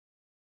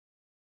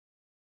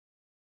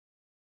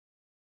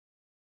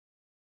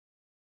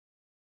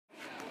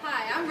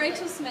I'm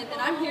Rachel Smith,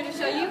 and I'm here to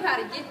show you how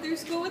to get through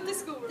school with the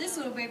school. This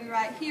little baby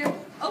right here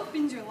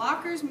opens your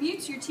lockers,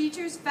 mutes your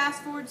teachers,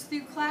 fast forwards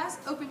through class,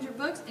 opens your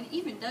books, and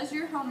even does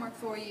your homework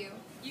for you.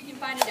 You can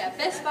find it at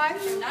Best Buy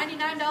for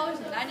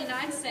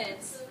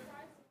 $99.99.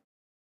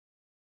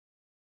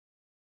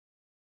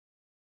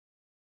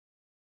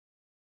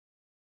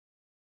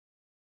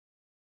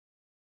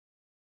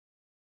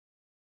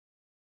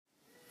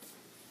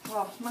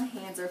 Oh, my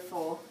hands are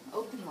full.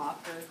 Open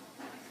locker.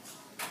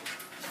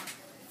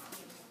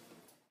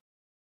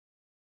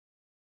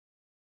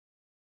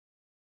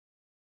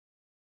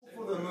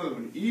 For the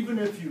moon, even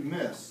if you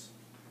miss,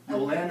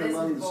 you'll Okay, land this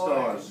among is the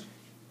boring. stars.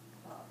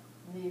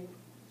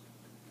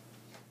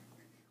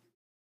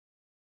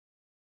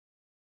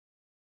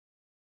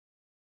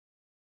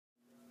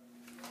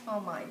 Oh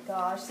my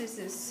gosh, this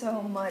is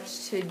so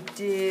much to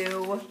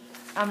do.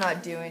 I'm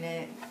not doing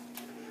it.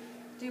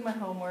 Do my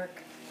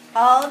homework.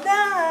 All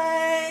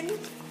done!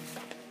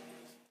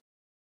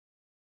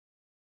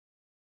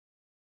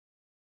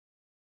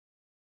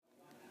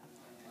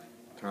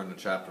 Turn to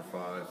chapter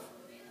 5.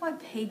 What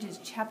page is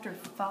chapter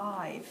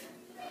 5?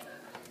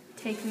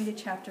 Take me to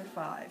chapter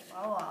 5.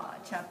 Voila,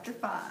 chapter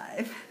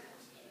 5.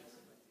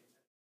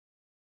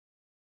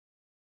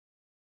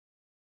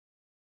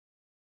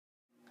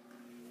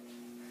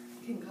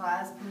 Can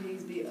class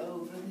please be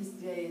over? This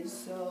day is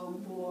so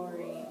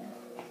boring.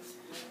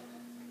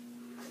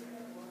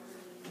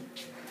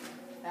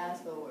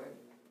 Fast forward.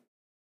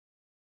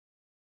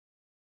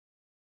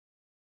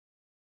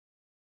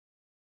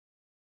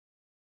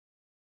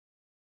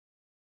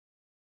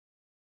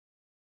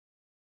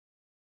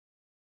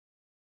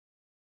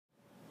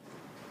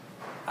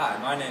 Hi,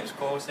 my name is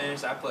Cole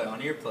Sanders. I play on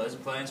your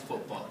Pleasant Plains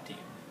football team.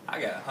 I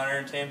got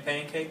 110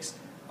 pancakes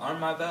on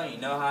my belt. You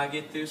know how I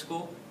get through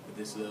school? With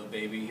this little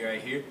baby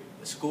right here.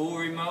 The school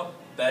remote,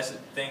 best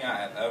thing I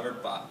have ever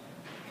bought.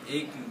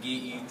 It can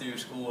get you through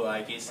school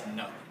like it's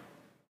nothing.